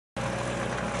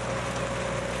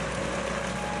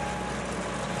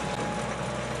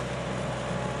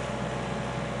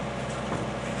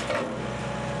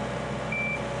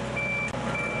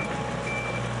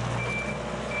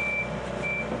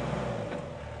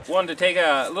Wanted to take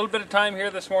a little bit of time here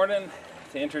this morning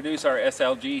to introduce our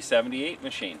SLG-78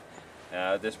 machine.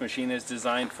 This machine is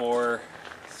designed for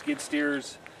skid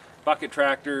steers, bucket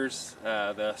tractors,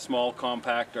 the small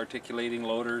compact articulating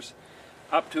loaders,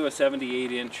 up to a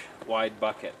 78-inch wide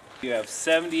bucket. You have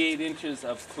 78 inches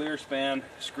of clear span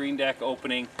screen deck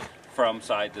opening from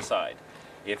side to side.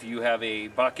 If you have a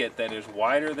bucket that is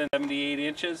wider than 78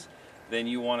 inches, then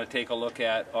you want to take a look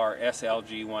at our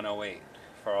SLG-108.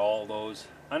 For all those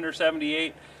under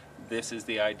 78, this is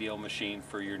the ideal machine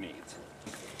for your needs.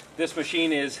 This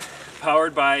machine is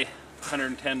powered by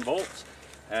 110 volts.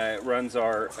 It runs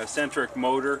our eccentric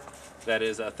motor that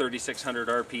is a 3600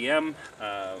 RPM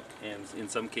and in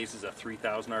some cases a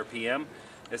 3000 RPM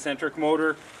eccentric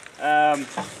motor.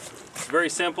 It's very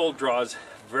simple, draws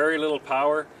very little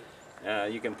power.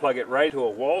 You can plug it right to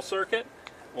a wall circuit,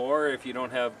 or if you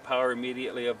don't have power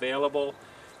immediately available,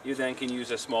 you then can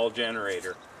use a small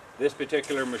generator. This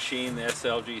particular machine, the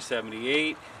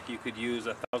SLG-78, you could use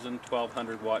a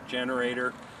 1200 watt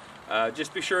generator.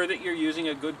 Just be sure that you're using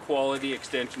a good quality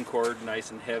extension cord, nice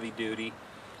and heavy duty.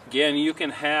 Again, you can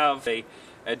have a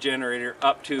generator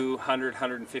up to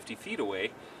 100-150 feet away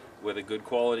with a good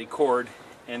quality cord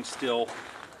and still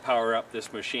power up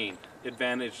this machine.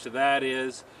 Advantage to that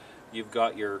is you've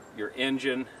got your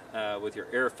engine with your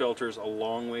air filters a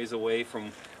long ways away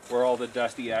from where all the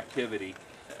dusty activity.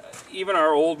 Even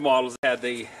our old models had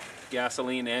the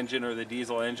gasoline engine or the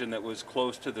diesel engine that was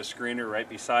close to the screener right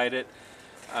beside it.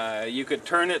 You could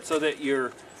turn it so that you're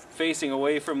facing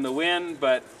away from the wind,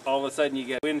 but all of a sudden you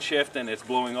get wind shift and it's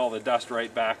blowing all the dust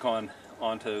right back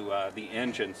onto the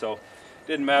engine. So it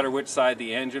didn't matter which side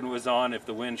the engine was on, if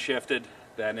the wind shifted,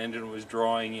 that engine was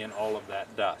drawing in all of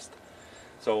that dust.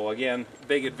 So again,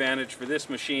 big advantage for this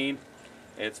machine.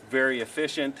 It's very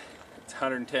efficient. It's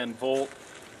 110 volt.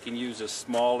 You can use as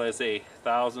small as a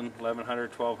 1000, 1100,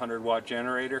 1200 watt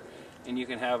generator, and you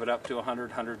can have it up to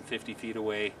 100-150 feet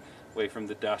away from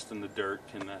the dust and the dirt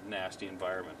in that nasty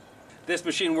environment. This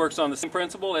machine works on the same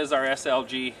principle as our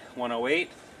SLG-108.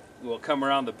 We'll come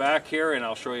around the back here and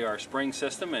I'll show you our spring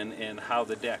system and how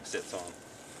the deck sits on.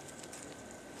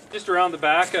 Just around the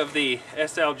back of the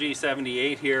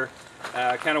SLG-78 here,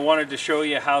 kind of wanted to show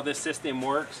you how this system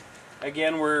works.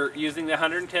 Again, we're using the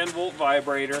 110 volt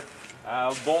vibrator,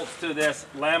 bolts to this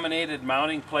laminated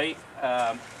mounting plate.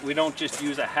 We don't just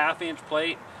use a 1/2 inch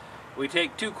plate. We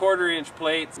take 2/4 inch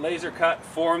plates, laser cut,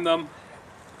 form them,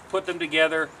 put them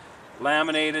together,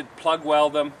 laminated, plug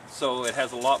weld them, so it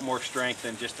has a lot more strength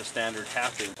than just a standard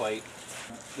 1/2 inch plate.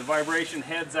 The vibration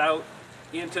heads out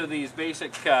into these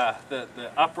basic,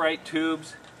 the upright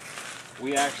tubes.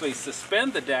 We actually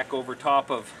suspend the deck over top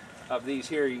of these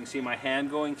here. You can see my hand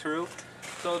going through,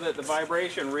 so that the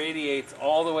vibration radiates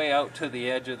all the way out to the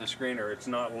edge of the screener. It's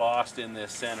not lost in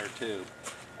this center tube.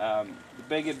 The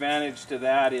big advantage to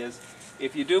that is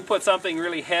if you do put something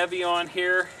really heavy on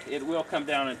here, it will come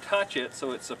down and touch it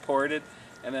so it's supported,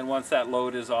 and then once that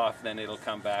load is off, then it'll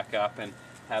come back up and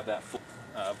have that full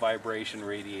vibration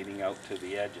radiating out to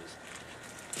the edges.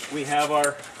 We have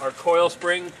our coil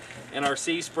spring and our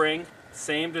C-spring,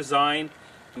 same design,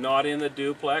 not in the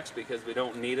duplex because we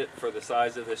don't need it for the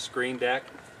size of this screen deck.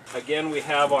 Again, we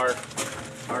have our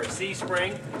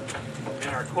C-spring and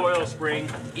our coil spring,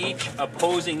 each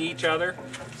opposing each other.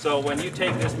 So when you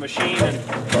take this machine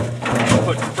and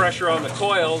put pressure on the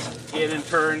coils, it in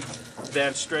turn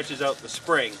then stretches out the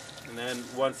spring. And then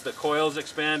once the coils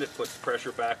expand, it puts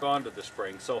pressure back onto the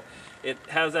spring. So it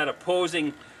has that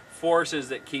opposing forces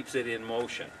that keeps it in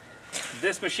motion.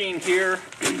 This machine here,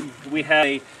 we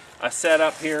have a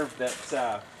setup here that's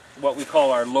what we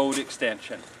call our load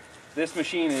extension. This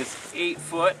machine is 8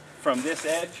 foot from this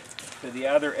edge to the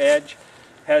other edge,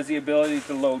 has the ability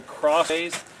to load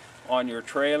crossways on your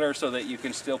trailer so that you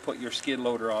can still put your skid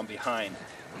loader on behind.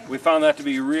 We found that to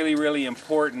be really, really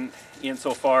important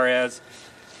insofar as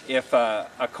if a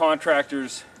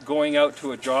contractor's going out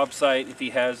to a job site, if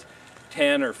he has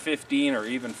 10 or 15 or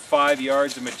even 5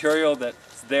 yards of material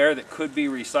that's there that could be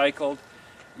recycled,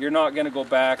 you're not going to go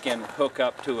back and hook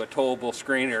up to a towable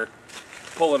screener,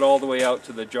 pull it all the way out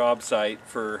to the job site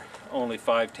for only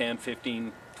 5, 10,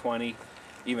 15, 20,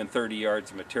 even 30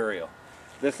 yards of material.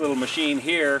 This little machine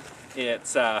here,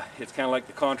 it's kind of like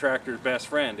the contractor's best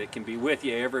friend. It can be with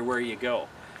you everywhere you go.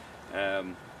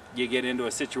 You get into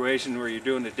a situation where you're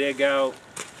doing a dig out,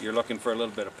 you're looking for a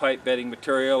little bit of pipe bedding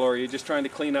material, or you're just trying to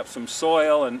clean up some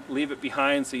soil and leave it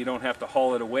behind so you don't have to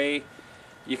haul it away.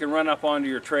 You can run up onto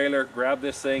your trailer, grab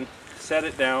this thing, set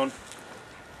it down,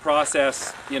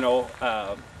 process,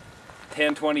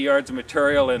 10, 20 yards of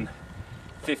material in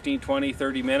 15, 20,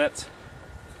 30 minutes,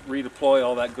 redeploy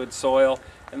all that good soil,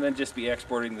 and then just be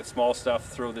exporting the small stuff,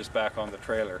 throw this back on the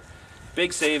trailer.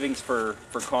 Big savings for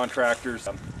contractors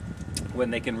when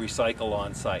they can recycle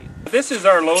on site. This is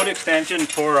our load extension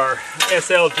for our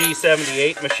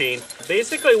SLG-78 machine.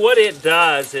 Basically what it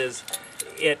does is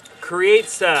it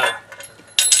creates a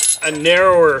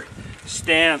narrower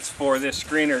stance for this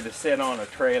screener to sit on a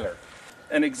trailer.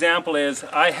 An example is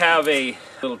I have a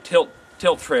little tilt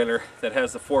trailer that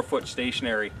has the 4-foot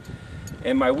stationary,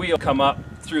 and my wheel come up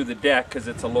through the deck because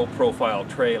it's a low profile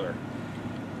trailer.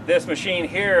 This machine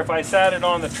here, if I sat it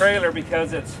on the trailer,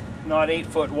 because it's not 8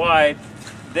 foot wide,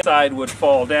 this side would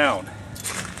fall down.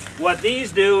 What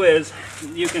these do is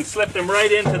you can slip them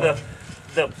right into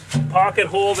the pocket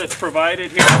hole that's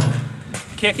provided here,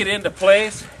 kick it into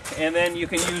place, and then you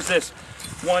can use this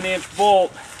 1-inch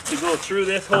bolt to go through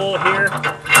this hole here,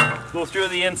 go through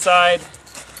the inside,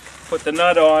 put the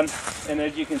nut on, and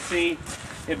as you can see,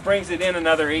 it brings it in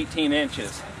another 18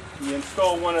 inches. You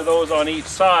install one of those on each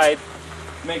side,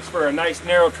 makes for a nice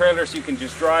narrow trailer so you can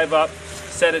just drive up,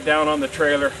 set it down on the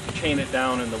trailer, chain it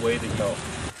down, and away they go.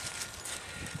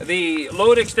 The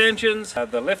load extensions,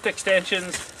 the lift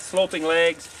extensions, sloping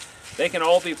legs, they can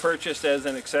all be purchased as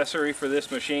an accessory for this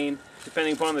machine.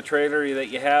 Depending upon the trailer that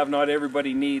you have, not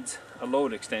everybody needs a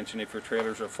load extension if your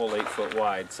trailers are full 8 foot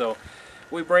wide. So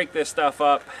we break this stuff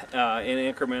up in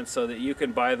increments so that you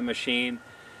can buy the machine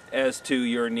as to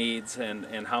your needs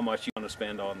and how much you want to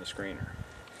spend on the screener.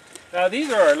 Now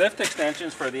these are our lift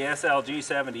extensions for the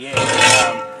SLG-78.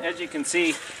 As you can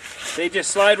see, they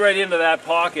just slide right into that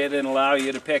pocket and allow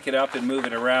you to pick it up and move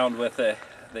it around with the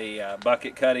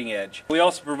bucket cutting edge. We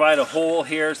also provide a hole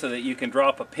here so that you can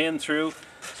drop a pin through.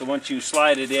 So once you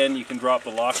slide it in, you can drop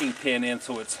the locking pin in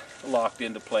so it's locked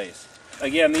into place.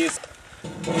 Again, these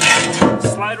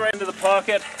slide right into the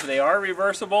pocket. They are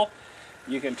reversible.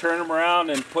 You can turn them around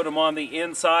and put them on the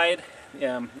inside.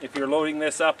 If you're loading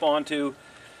this up onto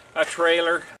a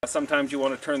trailer, sometimes you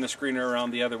want to turn the screener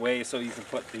around the other way, so you can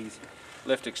put these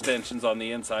lift extensions on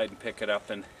the inside and pick it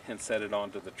up and set it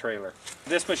onto the trailer.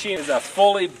 This machine is a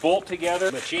fully bolt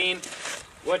together machine.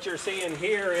 What you're seeing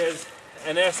here is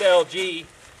an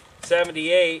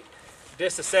SLG-78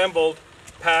 disassembled,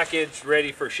 packaged,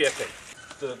 ready for shipping.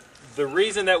 The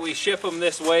reason that we ship them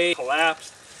this way,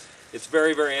 collapsed, it's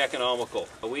very, very economical.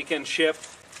 We can ship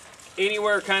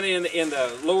anywhere kind of in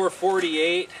the lower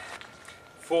 48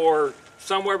 for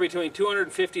somewhere between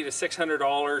 $250 to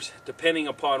 $600 depending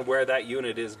upon where that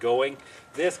unit is going.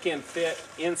 This can fit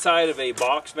inside of a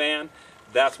box van.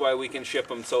 That's why we can ship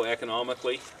them so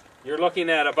economically. You're looking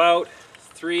at about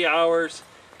 3 hours,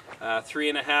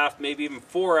 3.5, maybe even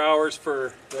 4 hours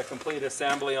for the complete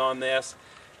assembly on this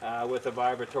with a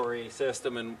vibratory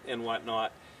system and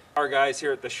whatnot. Our guys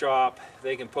here at the shop,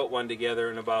 they can put one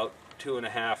together in about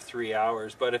 2.5, 3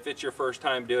 hours. But if it's your first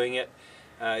time doing it,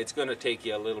 it's going to take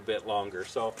you a little bit longer.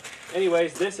 So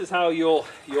anyways, this is how you'll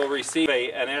receive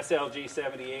an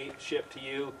SLG-78 shipped to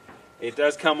you. It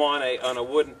does come on a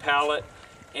wooden pallet.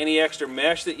 Any extra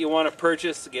mesh that you want to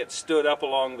purchase gets stood up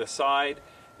along the side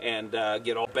and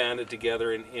get all banded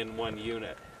together in one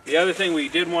unit. The other thing we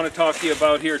did want to talk to you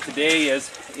about here today is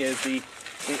the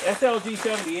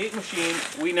SLG-78 machine.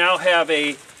 We now have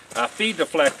a feed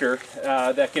deflector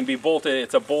that can be bolted.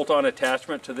 It's a bolt-on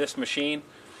attachment to this machine.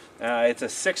 It's a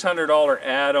 $600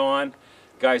 add-on.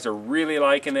 Guys are really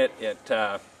liking it. It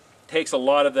takes a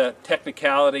lot of the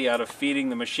technicality out of feeding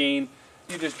the machine.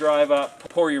 You just drive up,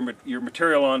 pour your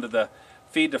material onto the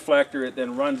feed deflector, it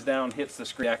then runs down, hits the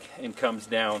screen deck, and comes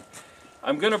down.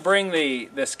 I'm going to bring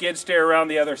the skid steer around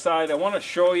the other side. I want to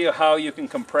show you how you can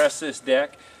compress this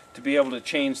deck to be able to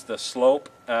change the slope.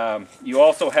 You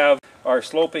also have our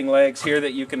sloping legs here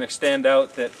that you can extend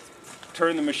out that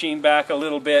turn the machine back a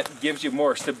little bit, gives you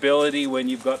more stability when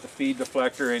you've got the feed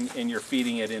deflector and you're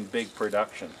feeding it in big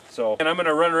production. And I'm going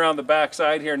to run around the back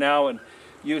side here now and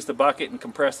use the bucket and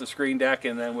compress the screen deck,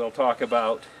 and then we'll talk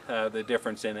about the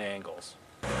difference in angles.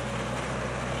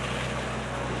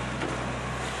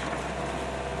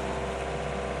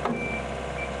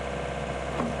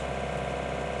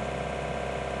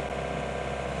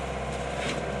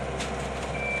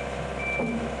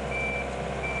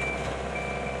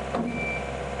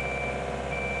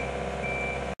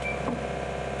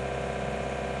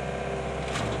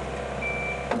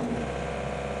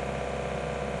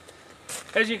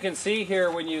 As you can see here,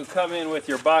 when you come in with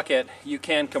your bucket, you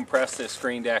can compress this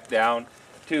screen deck down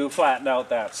to flatten out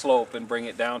that slope and bring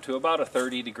it down to about a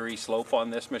 30-degree slope on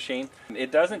this machine.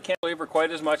 It doesn't cantilever quite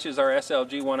as much as our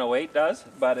SLG-108 does,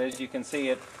 but as you can see,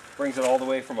 it brings it all the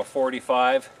way from a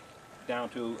 45 down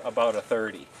to about a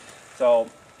 30. So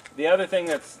The other thing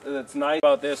that's nice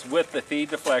about this, with the feed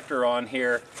deflector on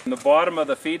here, in the bottom of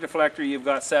the feed deflector you've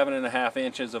got 7.5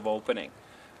 inches of opening.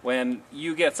 When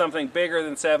you get something bigger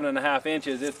than 7.5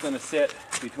 inches, it's going to sit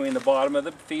between the bottom of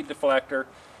the feed deflector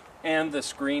and the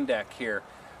screen deck here.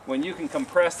 When you can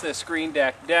compress this screen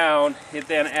deck down, it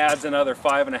then adds another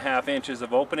 5.5 inches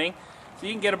of opening. So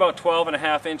you can get about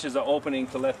 12.5 inches of opening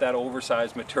to let that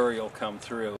oversized material come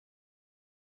through.